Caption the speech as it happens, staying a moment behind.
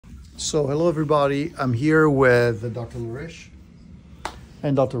So hello everybody, I'm here with Dr. Larish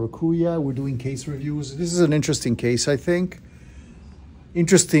and Dr. Raccuia. We're doing case reviews. This is an interesting case, I think.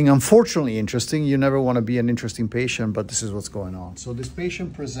 Interesting, unfortunately interesting. You never want to be an interesting patient, but this is what's going on. So this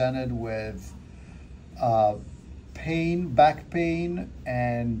patient presented with pain, back pain,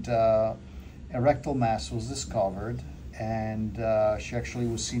 and a rectal mass was discovered. And she actually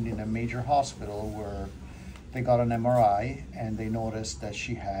was seen in a major hospital where they got an MRI and they noticed that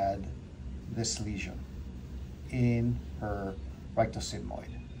she had this lesion in her rectosigmoid.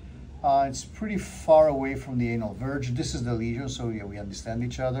 It's pretty far away from the anal verge. This is the lesion, so yeah, we understand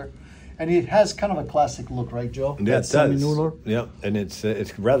each other. And it has kind of a classic look, right, Joe? Yeah, it does. Semilunar. Yeah, and it's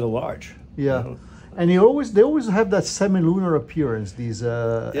rather large. Yeah. You know? And they always have that semilunar appearance, these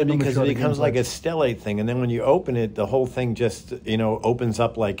yeah, because it becomes like a stellate thing, and then when you open it, the whole thing just opens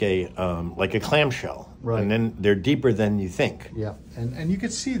up like a clamshell, right? And then they're deeper than you think. Yeah, and you can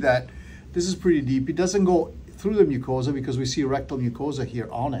see that this is pretty deep. It doesn't go through the mucosa because we see rectal mucosa here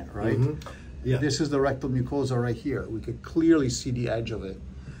on it, right? Mm-hmm. Yeah. This is the rectal mucosa right here. We could clearly see the edge of it.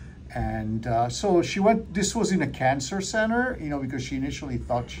 And so she went. This was in a cancer center, because she initially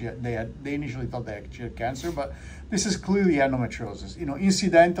thought they initially thought she had cancer, but this is clearly endometriosis.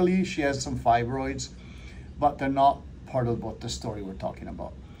 Incidentally, she has some fibroids, but they're not part of what the story we're talking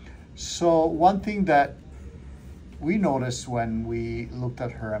about. So one thing that we noticed when we looked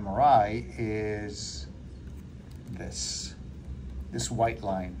at her MRI is this white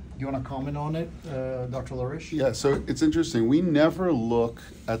line. You want to comment on it, Dr. Larish? Yeah, so it's interesting. We never look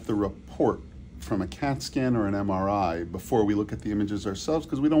at the report from a CAT scan or an MRI before we look at the images ourselves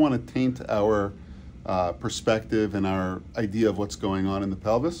because we don't want to taint our perspective and our idea of what's going on in the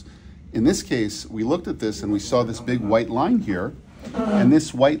pelvis. In this case, we looked at this and we saw this big white line here, and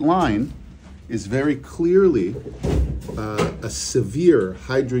this white line is very clearly a severe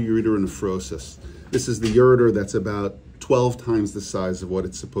hydroureteronephrosis. This is the ureter that's about 12 times the size of what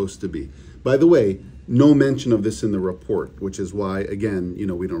it's supposed to be. By the way, no mention of this in the report, which is why, again,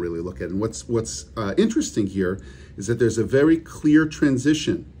 we don't really look at it. And what's interesting here is that there's a very clear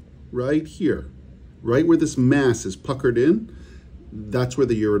transition right here, right where this mass is puckered in. That's where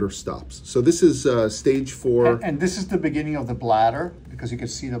the ureter stops. So this is stage 4. And this is the beginning of the bladder, because you can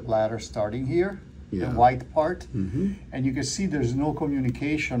see the bladder starting here, the white part. Mm-hmm. And you can see there's no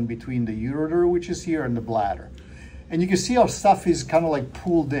communication between the ureter, which is here, and the bladder. And you can see how stuff is kind of like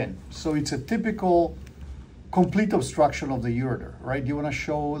pulled in. So it's a typical complete obstruction of the ureter, right? Do you want to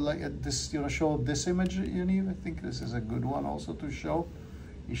show this? Do you want to show this image, Yaniv? I think this is a good one also to show.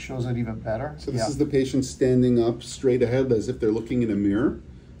 It shows it even better. So this is the patient standing up straight ahead as if they're looking in a mirror.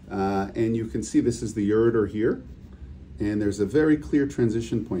 And you can see this is the ureter here. And there's a very clear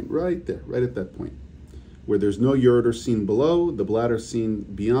transition point right there, right at that point, where there's no ureter seen below, the bladder seen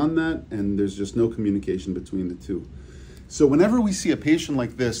beyond that, and there's just no communication between the two. So whenever we see a patient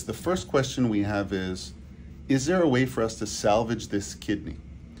like this, the first question we have is there a way for us to salvage this kidney?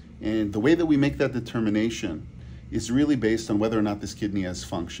 And the way that we make that determination is really based on whether or not this kidney has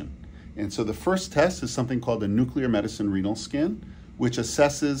function. And so the first test is something called a nuclear medicine renal scan, which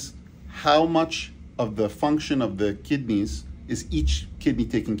assesses how much of the function of the kidneys is each kidney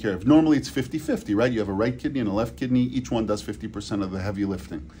taken care of. Normally it's 50-50, right? You have a right kidney and a left kidney. Each one does 50% of the heavy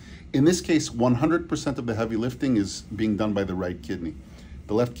lifting. In this case, 100% of the heavy lifting is being done by the right kidney.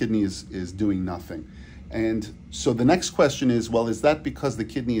 The left kidney is doing nothing. And so the next question is, well, is that because the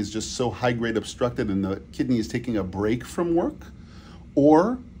kidney is just so high-grade obstructed and the kidney is taking a break from work?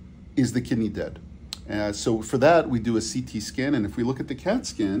 Or is the kidney dead? So for that, we do a CT scan. And if we look at the CAT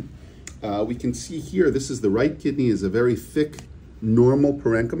scan, we can see here, this is the right kidney is a very thick, normal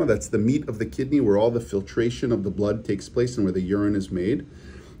parenchyma. That's the meat of the kidney where all the filtration of the blood takes place and where the urine is made.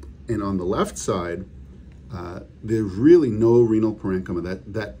 And on the left side, there's really no renal parenchyma.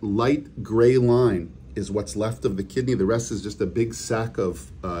 That light gray line is what's left of the kidney. The rest is just a big sack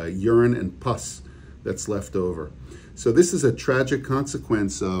of urine and pus that's left over. So this is a tragic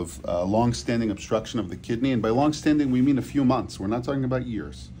consequence of long-standing obstruction of the kidney. And by long-standing, we mean a few months. We're not talking about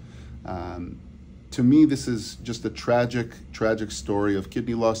years. To me, this is just a tragic story of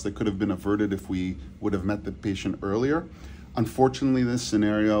kidney loss that could have been averted if we would have met the patient earlier. Unfortunately, this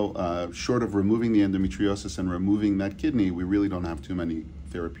scenario, short of removing the endometriosis and removing that kidney, we really don't have too many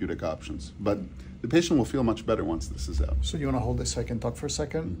therapeutic options. But the patient will feel much better once this is out. So you want to hold this so I can talk for a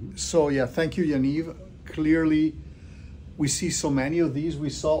second? Mm-hmm. So yeah, thank you, Yaniv. Clearly, we see so many of these.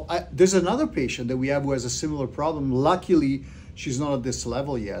 There's another patient that we have who has a similar problem. Luckily, she's not at this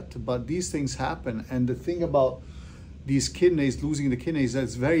level yet, but these things happen. And the thing about these kidneys, losing the kidneys,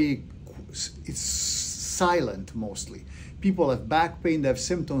 it's silent mostly. people have back pain, they have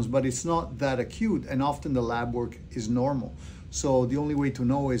symptoms, but it's not that acute, and often the lab work is normal. So the only way to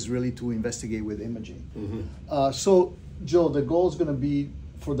know is really to investigate with imaging. So Joe, the goal is going to be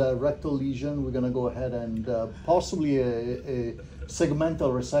for that rectal lesion, we're going to go ahead and possibly a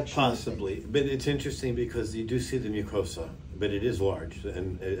segmental resection. Possibly, but it's interesting because you do see the mucosa, but it is large,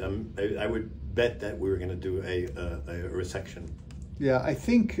 and I would bet that we were going to do a resection. Yeah, I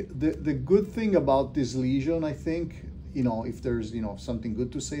think the good thing about this lesion, I think, if there's, something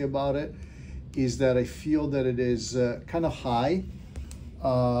good to say about it, is that I feel that it is kind of high.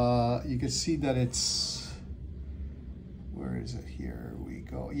 You can see that it's, where is it? Here we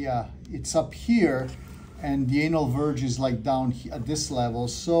go. Yeah, it's up here, and the anal verge is like down at this level.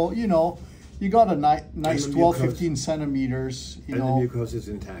 So, you got a nice 12, 15 centimeters, And the mucosa is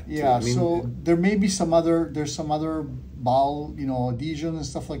intact. Yeah, so there may be some other bowel, adhesion and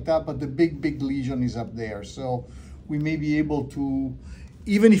stuff like that, but the big lesion is up there. So we may be able to,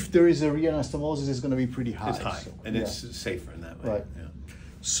 even if there is a reanastomosis, it's going to be pretty high. It's high, so, and it's safer in that way. Right. Yeah.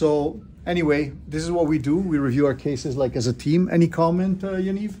 So anyway, this is what we do. We review our cases like as a team. Any comment,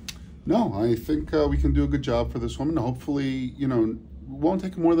 Yaniv? No, I think we can do a good job for this woman. Hopefully, it won't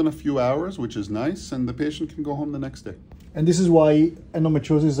take more than a few hours, which is nice, and the patient can go home the next day. And this is why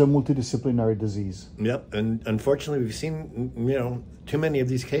endometriosis is a multidisciplinary disease. Yep, and unfortunately, we've seen too many of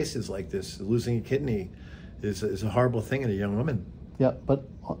these cases like this. Losing a kidney is a horrible thing in a young woman. Yeah, but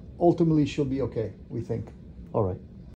ultimately she'll be okay, we think. All right.